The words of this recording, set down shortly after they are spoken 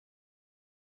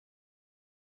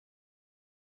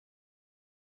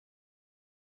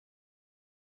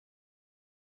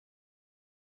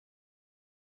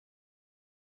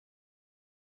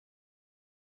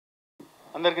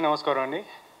అందరికీ నమస్కారం అండి.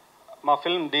 మా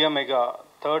film dear mega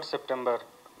 3rd September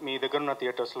మీ దగ్గర ఉన్న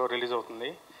థియేటర్స్లో రిలీజ్ అవుతుంది.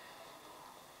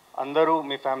 అందరూ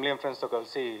మీ ఫ్యామిలీ అండ్ ఫ్రెండ్స్తో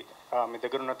కలిసి మీ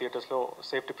దగ్గర ఉన్న థియేటర్స్లో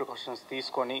సేఫ్టీ ప్రికాషన్స్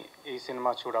తీసుకొని ఈ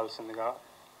సినిమా చూడాల్సిందిగా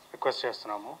రిక్వెస్ట్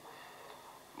చేస్తున్నాము.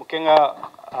 ముఖ్యంగా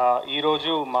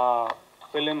ఈరోజు మా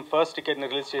ఫిలిం ఫస్ట్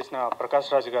టికెట్ని రిలీజ్ చేసిన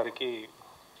ప్రకాష్ రాజ్ గారికి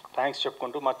థ్యాంక్స్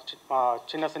చెప్పుకుంటూ మా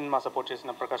చిన్న సినిమా సపోర్ట్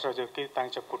చేసిన ప్రకాష్ రాజ్ గారికి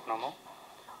థ్యాంక్స్ చెప్పుకుంటున్నాము.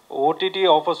 ఓటీటీ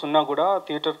ఆఫర్స్ ఉన్నా కూడా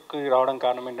థియేటర్కి రావడం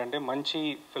కారణం ఏంటంటే మంచి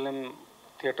ఫిలిం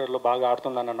థియేటర్లో బాగా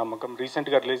ఆడుతుందన్న నమ్మకం.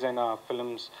 రీసెంట్గా రిలీజ్ అయిన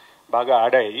ఫిల్మ్స్ బాగా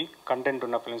ఆడాయి, కంటెంట్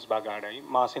ఉన్న ఫిల్మ్స్ బాగా ఆడాయి.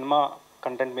 మా సినిమా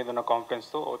కంటెంట్ మీద ఉన్న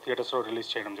కాన్ఫిడెన్స్తో థియేటర్స్లో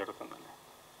రిలీజ్ చేయడం జరుగుతుందండి.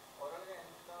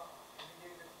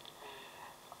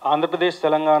 ఆంధ్రప్రదేశ్,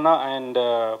 తెలంగాణ అండ్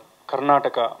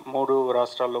కర్ణాటక 3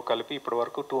 రాష్ట్రాల్లో కలిపి ఇప్పటి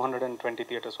వరకు 220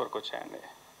 థియేటర్స్ వరకు వచ్చాయండి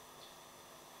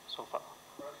సోఫా.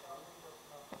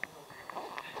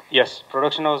 ఎస్,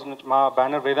 ప్రొడక్షన్ హౌస్ నుంచి మా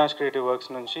బ్యానర్ వేదాంశ్ క్రియేటివ్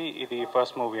వర్క్స్ నుంచి ఇది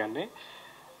ఫస్ట్ మూవీ అండి.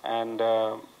 అండ్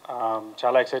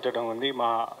చాలా ఎక్సైటెడ్గా ఉంది.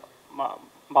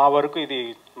 మా వరకు ఇది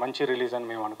మంచి రిలీజ్ అని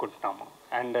మేము అనుకుంటున్నాము.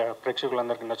 అండ్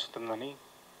ప్రేక్షకులందరికీ నచ్చుతుందని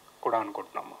కూడా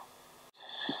అనుకుంటున్నాము.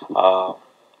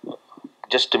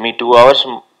 జస్ట్ మీ 2 hours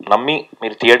నమ్మి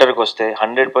మీరు థియేటర్కి వస్తే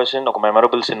 100% ఒక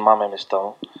మెమరబుల్ సినిమా మేము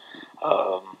ఇస్తాము.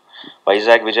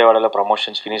 వైజాగ్, విజయవాడలో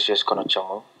ప్రమోషన్స్ ఫినిష్ చేసుకొని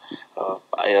వచ్చాము.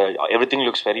 ఎవ్రీథింగ్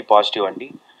లుక్స్ వెరీ పాజిటివ్ అండి.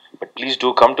 But please do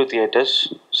come to theatres.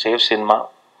 Save cinema.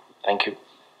 Thank you.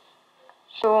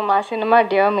 So మా సినిమా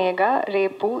డియర్ మేఘా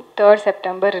రేపు 3rd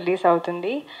సెప్టెంబర్ రిలీజ్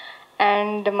అవుతుంది.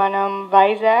 అండ్ మనం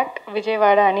వైజాగ్,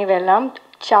 విజయవాడ అని వెళ్ళాం.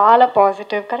 చాలా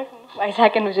positive, correct,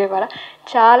 Vizag and Vijayawada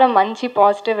చాలా మంచి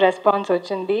పాజిటివ్ రెస్పాన్స్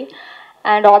వచ్చింది.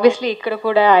 అండ్ ఆబ్వియస్లీ ఇక్కడ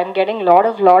కూడా I'm getting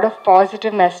lot of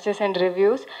positive messages and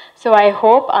reviews. So I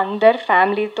hope అందరు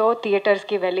ఫ్యామిలీతో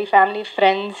థియేటర్స్కి వెళ్ళి, family,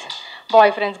 friends,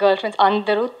 bye friends, girl friends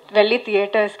అందరూ వెళ్ళి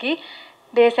థియేటర్స్కి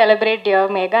దే సెలబ్రేట్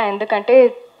డియర్ మేఘా. ఎందుకంటే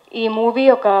ఈ మూవీ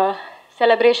ఒక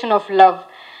celebration of love.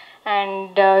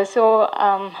 And so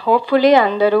hopefully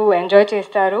అందరూ ఎంజాయ్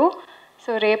చేస్తారు.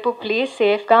 సో రేపు ప్లీజ్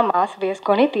సేఫ్గా మాస్క్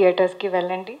వేసుకొని థియేటర్స్కి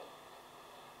వెళ్ళండి.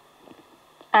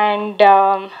 And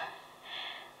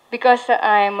because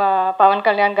I'm Pawan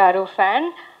Kalyan గారు fan,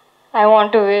 I want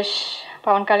to wish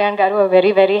Pawan Kalyan garu a very,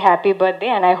 very happy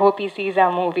birthday, and I hope he sees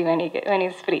our movie when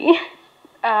he's free.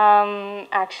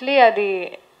 Actually, అది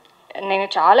నేను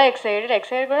చాలా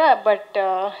ఎక్సైటెడ్ కూడా, బట్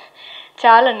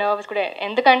చాలా నర్వస్ కూడా.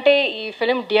 ఎందుకంటే ఈ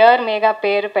ఫిలిం డియర్ మేఘా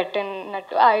పేరు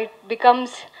పెట్టినట్టు it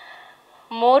becomes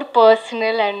more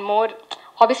personal and more,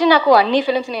 obviously నాకు అన్ని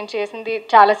ఫిలిమ్స్ నేను చేసింది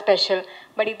చాలా స్పెషల్,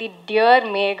 బట్ ఇది డియర్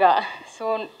మేఘా, సో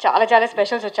చాలా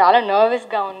స్పెషల్. సో చాలా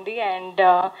నర్వస్గా ఉంది. And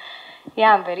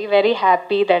I'm very, very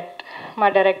happy that మా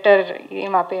డైరెక్టర్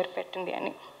మా పేరు పెట్టింది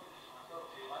అని.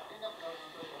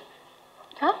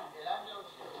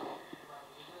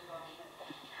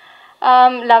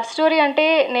 లవ్ స్టోరీ అంటే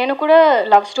నేను కూడా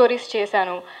లవ్ స్టోరీస్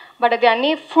చేశాను, బట్ అది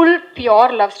అన్నీ ఫుల్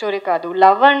ప్యూర్ లవ్ స్టోరీ కాదు.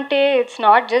 లవ్ అంటే it's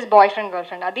not just boy friend, girl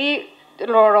friend, అది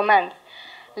రొమాన్స్.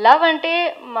 లవ్ అంటే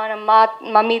మా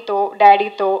మమ్మీతో,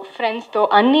 డాడీతో, ఫ్రెండ్స్తో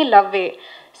అన్నీ లవ్వే.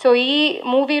 సో ఈ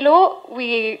మూవీలో we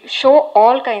show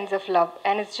all kinds of love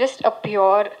and it's just a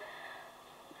pure,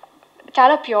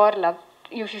 చాలా pure love.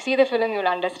 If you see the film you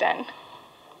will understand.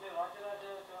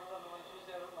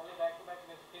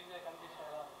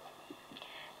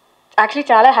 Actually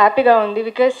చాలా హ్యాపీగా ఉంది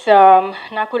బికాస్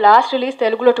నాకు లాస్ట్ రిలీజ్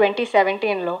తెలుగులో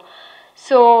 2017లో.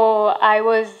 So I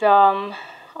was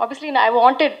obviously I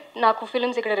wanted నాకు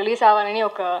films ఇక్కడ release అవ్వాలని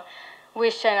ఒక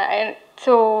విష్.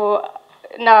 సో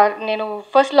నేను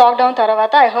ఫస్ట్ లాక్డౌన్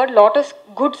తర్వాత I heard lot of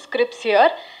good scripts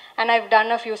here and I've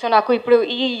done a few. So నాకు ఇప్పుడు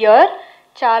ఈ ఇయర్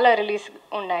చాలా రిలీజ్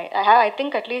ఉన్నాయి. I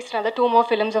think at least another 2 more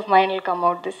films of mine will come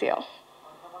out this year.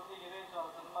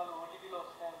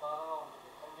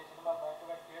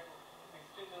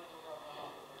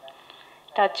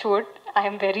 Touch wood, I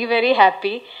am very, very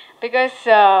happy because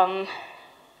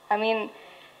I mean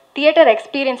theatre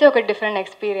experience oka different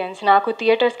experience. Naaku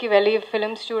theatres ki velli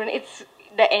films student, it's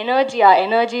the energy, our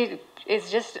energy is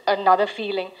just another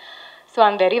feeling. So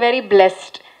I'm very, very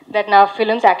blessed that now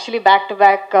films actually back to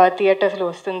back theatres lo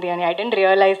ostundi ani I didn't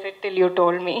realize it till you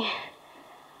told me.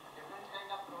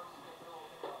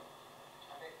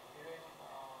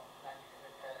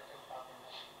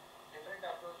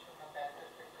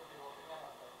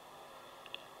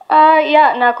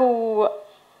 నాకు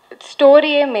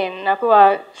స్టోరీయే main. నాకు ఆ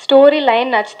story line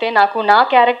నచ్చితే, నాకు నా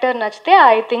character నచ్చితే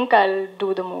I think I will do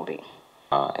the movie.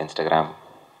 Instagram,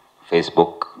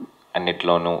 Facebook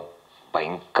అన్నిట్లోనూ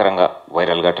భయంకరంగా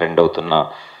వైరల్గా ట్రెండ్ అవుతున్న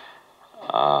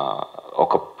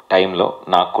ఒక టైంలో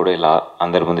నాకు కూడా ఇలా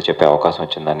అందరి ముందు చెప్పే అవకాశం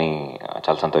వచ్చిందని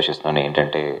చాలా సంతోషిస్తున్నాను.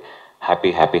 ఏంటంటే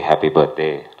happy happy happy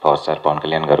birthday power star Pawan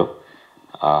Kalyan గారు.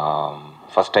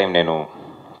 ఫస్ట్ టైం నేను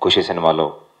ఖుషి సినిమాలో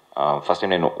ఫస్ట్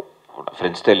టైం నేను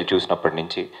ఫ్రెండ్స్తో వెళ్ళి చూసినప్పటి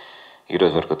నుంచి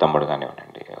ఈరోజు వరకు తమ్ముడు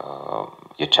కానివ్వండి,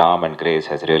 you charm and grace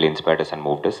has really inspired and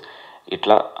moved అస్.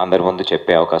 ఇట్లా అందరి ముందు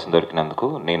చెప్పే అవకాశం దొరికినందుకు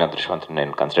నేను అదృష్టవంతుని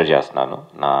నేను కన్సిడర్ చేస్తున్నాను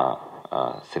నా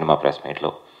సినిమా ప్రెస్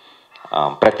మీట్లో.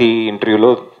 ప్రతి ఇంటర్వ్యూలో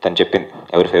తను చెప్పింది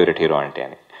ఎవరి ఫేవరెట్ హీరో అంటే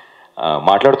అని.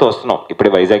 మాట్లాడుతూ వస్తున్నాం, ఇప్పుడే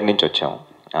వైజాగ్ నుంచి వచ్చాం,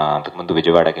 అంతకుముందు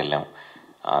విజయవాడకి వెళ్ళాం,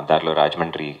 దారిలో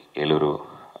రాజమండ్రి, ఏలూరు,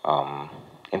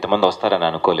 ఇంతమంది వస్తారని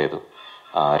అనుకోలేదు.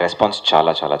 రెస్పాన్స్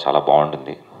చాలా చాలా చాలా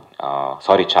బాగుంటుంది.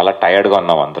 చాలా టయర్డ్గా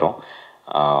ఉన్నాం అందరం.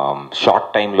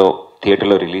 షార్ట్ టైంలో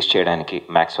థియేటర్లో రిలీజ్ చేయడానికి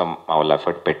మ్యాక్సిమం మా వాళ్ళ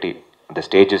ఎఫర్ట్ పెట్టి the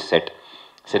stage is set.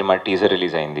 Cinema teaser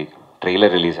release అయింది,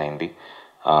 ట్రైలర్ రిలీజ్ అయింది.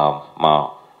 మా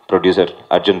ప్రొడ్యూసర్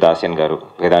అర్జున్ దాసియన్ గారు,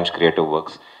 వేదాంశ్ క్రియేటివ్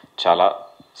వర్క్స్ చాలా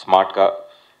స్మార్ట్గా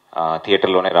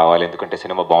థియేటర్లోనే రావాలి, ఎందుకంటే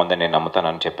సినిమా బాగుందని నేను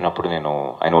నమ్ముతానని చెప్పినప్పుడు నేను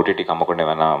ఆయన ఓటీటీకి అమ్మకుండా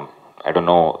ఏమైనా ఐ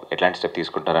డోంట్ నో ఎట్లాంటి స్టెప్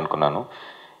తీసుకుంటారనుకున్నాను.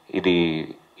 ఇది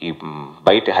ఈ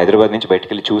బయట హైదరాబాద్ నుంచి బయటికి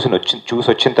వెళ్ళి చూసి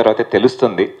వచ్చిన తర్వాతే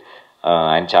తెలుస్తుంది.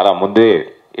 ఆయన చాలా ముందే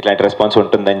ఇట్లాంటి రెస్పాన్స్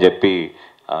ఉంటుందని చెప్పి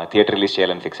థియేటర్ రిలీజ్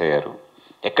చేయాలని ఫిక్స్ అయ్యారు.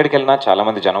 ఎక్కడికి వెళ్ళినా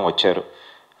చాలామంది జనం వచ్చారు.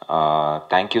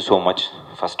 Thank you so much.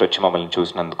 First వచ్చి మమ్మల్ని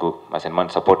చూసినందుకు, మా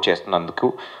సినిమాని సపోర్ట్ చేస్తున్నందుకు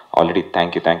already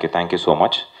thank you so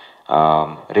much.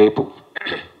 రేపు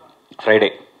ఫ్రైడే,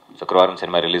 శుక్రవారం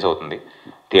సినిమా రిలీజ్ అవుతుంది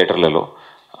థియేటర్లలో.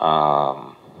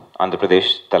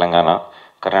 ఆంధ్రప్రదేశ్, తెలంగాణ,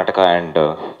 కర్ణాటక అండ్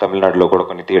తమిళనాడులో కూడా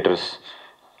కొన్ని థియేటర్స్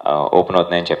ఓపెన్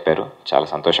అవుతున్నాయని చెప్పారు. చాలా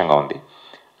సంతోషంగా ఉంది.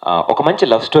 ఒక మంచి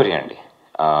లవ్ స్టోరీ అండి.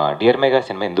 డియర్ మేఘా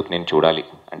సినిమా ఎందుకు నేను చూడాలి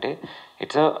అంటే,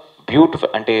 ఇట్స్ అ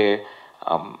బ్యూటిఫుల్, అంటే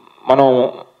మనం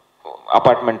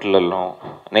అపార్ట్మెంట్లలో,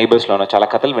 నైబర్స్లోనో చాలా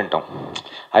కథలు వింటాం.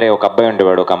 అరే ఒక అబ్బాయి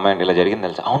ఉండేవాడు, ఒక అమ్మాయి ఇలా జరిగింది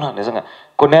తెలుసు. అవునా, నిజంగా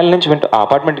కొన్నేళ్ళ నుంచి వింటాం. ఆ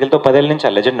అపార్ట్మెంట్కి వెళ్తే 10 ఏళ్ళ నుంచి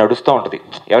ఆ లెజెండ్ నడుస్తూ ఉంటుంది.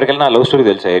 ఎవరికెళ్ళినా ఆ లవ్ స్టోరీ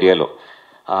తెలుసు ఏరియాలో.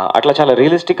 అట్లా చాలా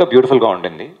రియలిస్టిక్గా, బ్యూటిఫుల్గా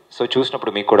ఉంటుంది. సో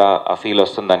చూసినప్పుడు మీకు కూడా ఆ ఫీల్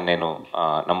వస్తుందని నేను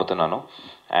నమ్ముతున్నాను.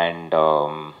 అండ్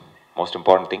మోస్ట్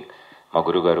ఇంపార్టెంట్ థింగ్, మా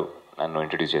గురువు గారు నన్ను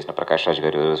ఇంట్రడ్యూస్ చేసిన ప్రకాష్ రాజ్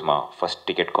గారు ఈరోజు మా ఫస్ట్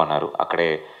టికెట్ కొన్నారు. అక్కడే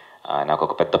నాకు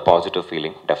ఒక పెద్ద పాజిటివ్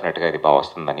ఫీలింగ్, డెఫినెట్గా ఇది బాగా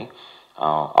వస్తుందని.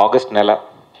 ఆగస్ట్ నెల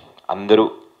అందరూ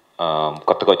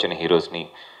కొత్తగా వచ్చిన హీరోస్ని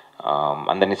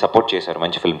అందరినీ సపోర్ట్ చేశారు,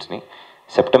 మంచి ఫిల్మ్స్ని.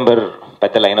 సెప్టెంబర్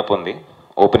పెద్ద లైనప్ ఉంది.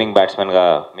 ఓపెనింగ్ బ్యాట్స్మెన్గా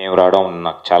మేము రావడం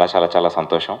నాకు చాలా చాలా చాలా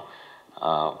సంతోషం.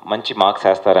 మంచి మార్క్స్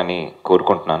వేస్తారని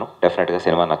కోరుకుంటున్నాను. డెఫినెట్గా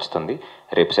సినిమా నచ్చుతుంది.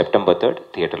 రేపు సెప్టెంబర్ 3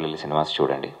 థియేటర్లో వెళ్ళి సినిమాస్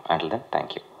చూడండి. Until then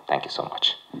thank you so much.